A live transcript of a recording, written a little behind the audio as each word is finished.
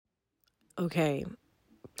Okay,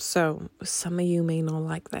 so some of you may not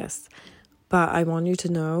like this, but I want you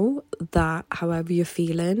to know that however you're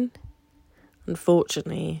feeling,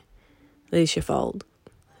 unfortunately, it is your fault.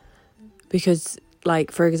 Because, like,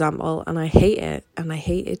 for example, and I hate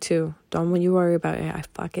it too. Don't when you worry about it, I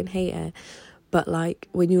fucking hate it. But, like,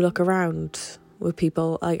 when you look around with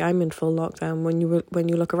people, like, I'm in full lockdown. When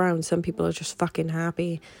you look around, some people are just fucking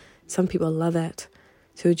happy. Some people love it.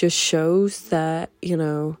 So it just shows that, you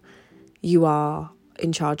know, you are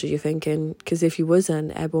in charge of your thinking. Because if you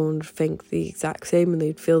wasn't, everyone would think the exact same and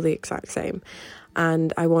they'd feel the exact same.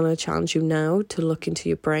 And I want to challenge you now to look into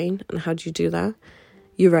your brain. And how do you do that?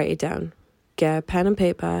 You write it down. Get a pen and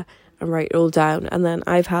paper and write it all down. And then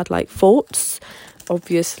I've had like thoughts.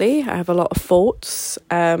 Obviously, I have a lot of thoughts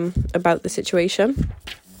about the situation.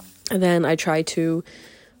 And then I try to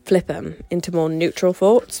flip them into more neutral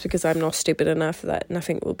thoughts because I'm not stupid enough that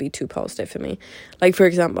nothing will be too positive for me. Like, for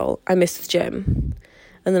example, I miss the gym.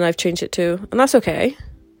 And then I've changed it to, and that's okay.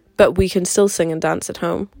 But we can still sing and dance at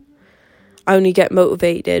home. I only get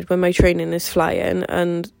motivated when my training is flying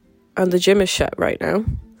and the gym is shut right now.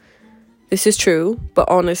 This is true, but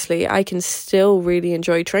honestly, I can still really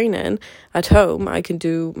enjoy training at home. I can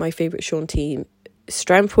do my favourite Shaun T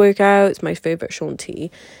strength workouts, my favourite Shaun T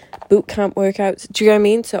boot camp workouts. Do you know what I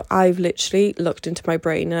mean? So I've literally looked into my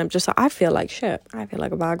brain and I'm just like, I feel like shit. I feel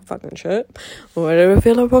like a bag of fucking shit. Why do I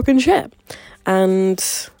feel like fucking shit? And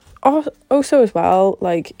also as well,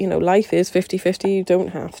 like, you know, life is 50-50. You don't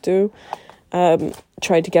have to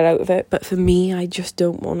try to get out of it. But for me, I just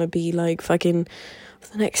don't want to be like fucking...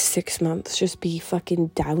 for the next 6 months just be fucking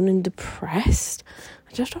down and depressed.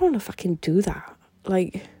 I just don't want to fucking do that.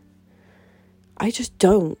 Like, I just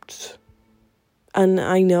don't. And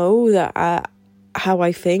I know that how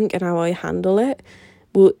I think and how I handle it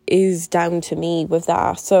is down to me with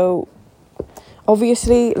that. So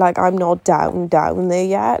obviously, like, I'm not down there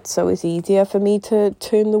yet, so it's easier for me to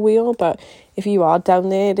turn the wheel. But if you are down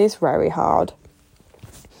there, it is very hard.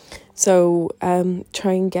 So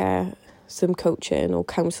try and get some coaching or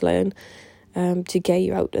counselling to get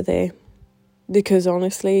you out of there, because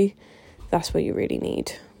honestly that's what you really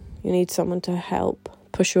need. You need someone to help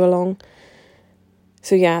push you along.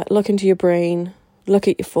 So yeah, look into your brain, look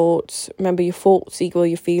at your thoughts. Remember, your thoughts equal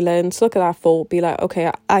your feelings. Look at that thought, be like,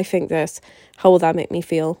 okay, I think this, how will that make me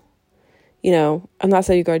feel? You know, and that's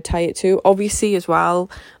how you got to tie it to. Obviously as well,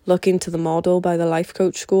 look into the model by the Life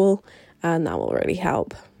Coach School, and that will really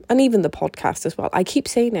help. And even the podcast as well. I keep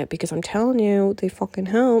saying it because I'm telling you, they fucking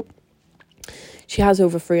help. She has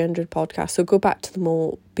over 300 podcasts. So go back to the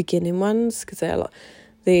more beginning ones because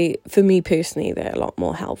for me personally, they're a lot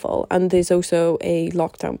more helpful. And there's also a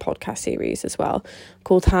lockdown podcast series as well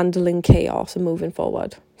called Handling Chaos and Moving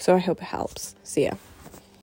Forward. So I hope it helps. See ya.